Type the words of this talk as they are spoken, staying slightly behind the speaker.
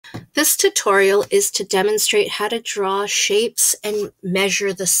This tutorial is to demonstrate how to draw shapes and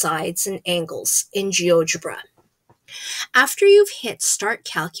measure the sides and angles in Geogebra. After you've hit Start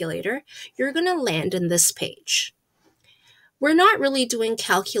Calculator, you're going to land in this page. We're not really doing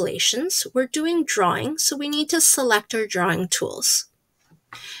calculations, we're doing drawing, so we need to select our drawing tools.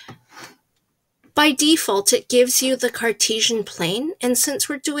 By default, it gives you the Cartesian plane, and since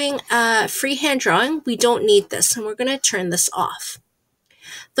we're doing freehand drawing, we don't need this, and we're going to turn this off.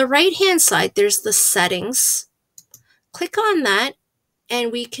 The right-hand side, there's the settings. Click on that,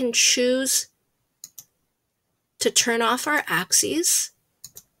 and we can choose to turn off our axes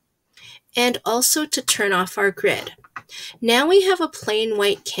and also to turn off our grid. Now we have a plain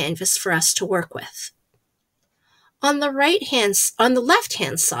white canvas for us to work with. On the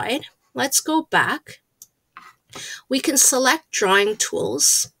left-hand side, let's go back. We can select drawing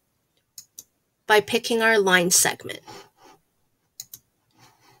tools by picking our line segment.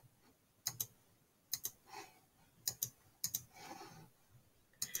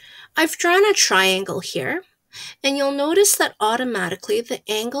 I've drawn a triangle here, and you'll notice that automatically the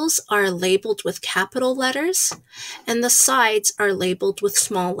angles are labeled with capital letters and the sides are labeled with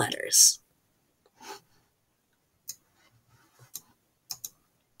small letters.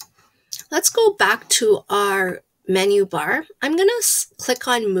 Let's go back to our menu bar. I'm going to click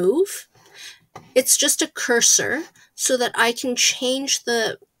on Move. It's just a cursor so that I can change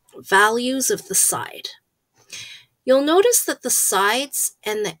the values of the side. You'll notice that the sides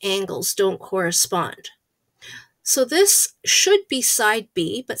and the angles don't correspond. So this should be side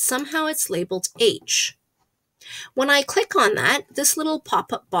B, but somehow it's labeled H. When I click on that, this little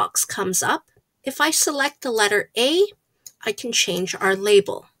pop-up box comes up. If I select the letter A, I can change our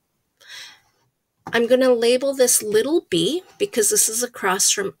label. I'm going to label this little b because this is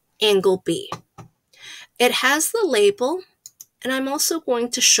across from angle B. It has the label, and I'm also going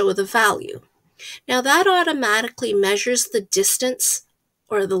to show the value. Now that automatically measures the distance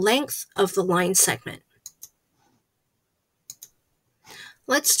or the length of the line segment.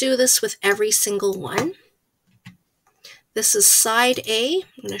 Let's do this with every single one. This is side A.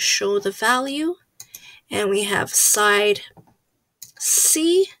 I'm going to show the value. And we have side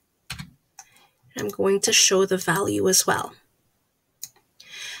C. I'm going to show the value as well.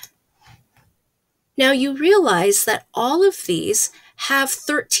 Now you realize that all of these have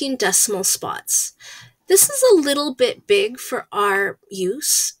 13 decimal spots. This is a little bit big for our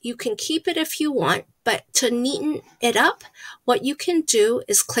use. You can keep it if you want, but to neaten it up, what you can do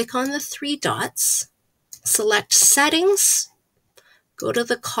is click on the three dots, select Settings, go to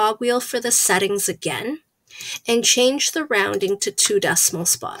the cogwheel for the settings again, and change the rounding to 2 decimal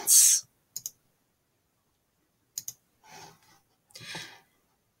spots.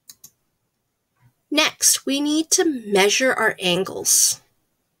 Next, we need to measure our angles.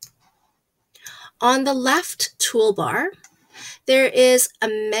 On the left toolbar, there is a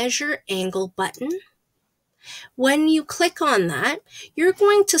Measure Angle button. When you click on that, you're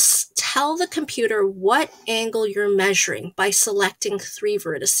going to tell the computer what angle you're measuring by selecting 3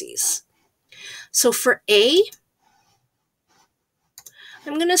 vertices. So for A,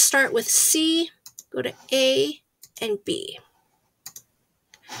 I'm going to start with C, go to A, and B.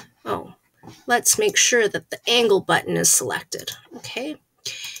 Let's make sure that the angle button is selected. Okay,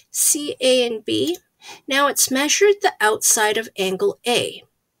 C, A, and B. Now it's measured the outside of angle A.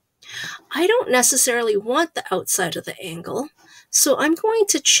 I don't necessarily want the outside of the angle, so I'm going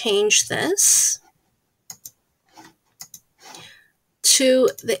to change this to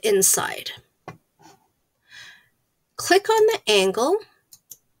the inside. Click on the angle,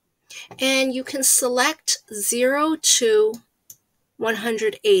 and you can select 0 to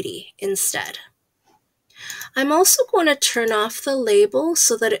 180 instead. I'm also going to turn off the label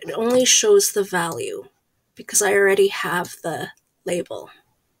so that it only shows the value because I already have the label.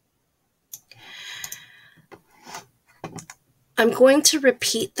 I'm going to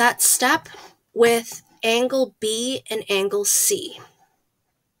repeat that step with angle B and angle C.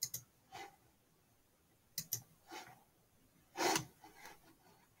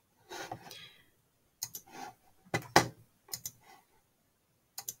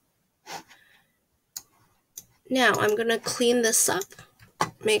 Now I'm going to clean this up.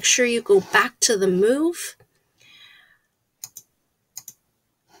 Make sure you go back to the Move.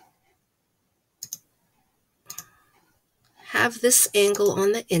 Have this angle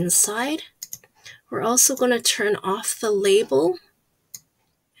on the inside. We're also going to turn off the label.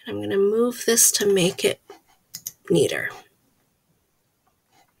 And I'm going to move this to make it neater.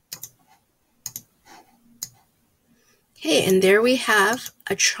 Okay, and there we have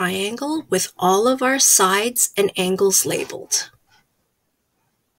a triangle with all of our sides and angles labeled.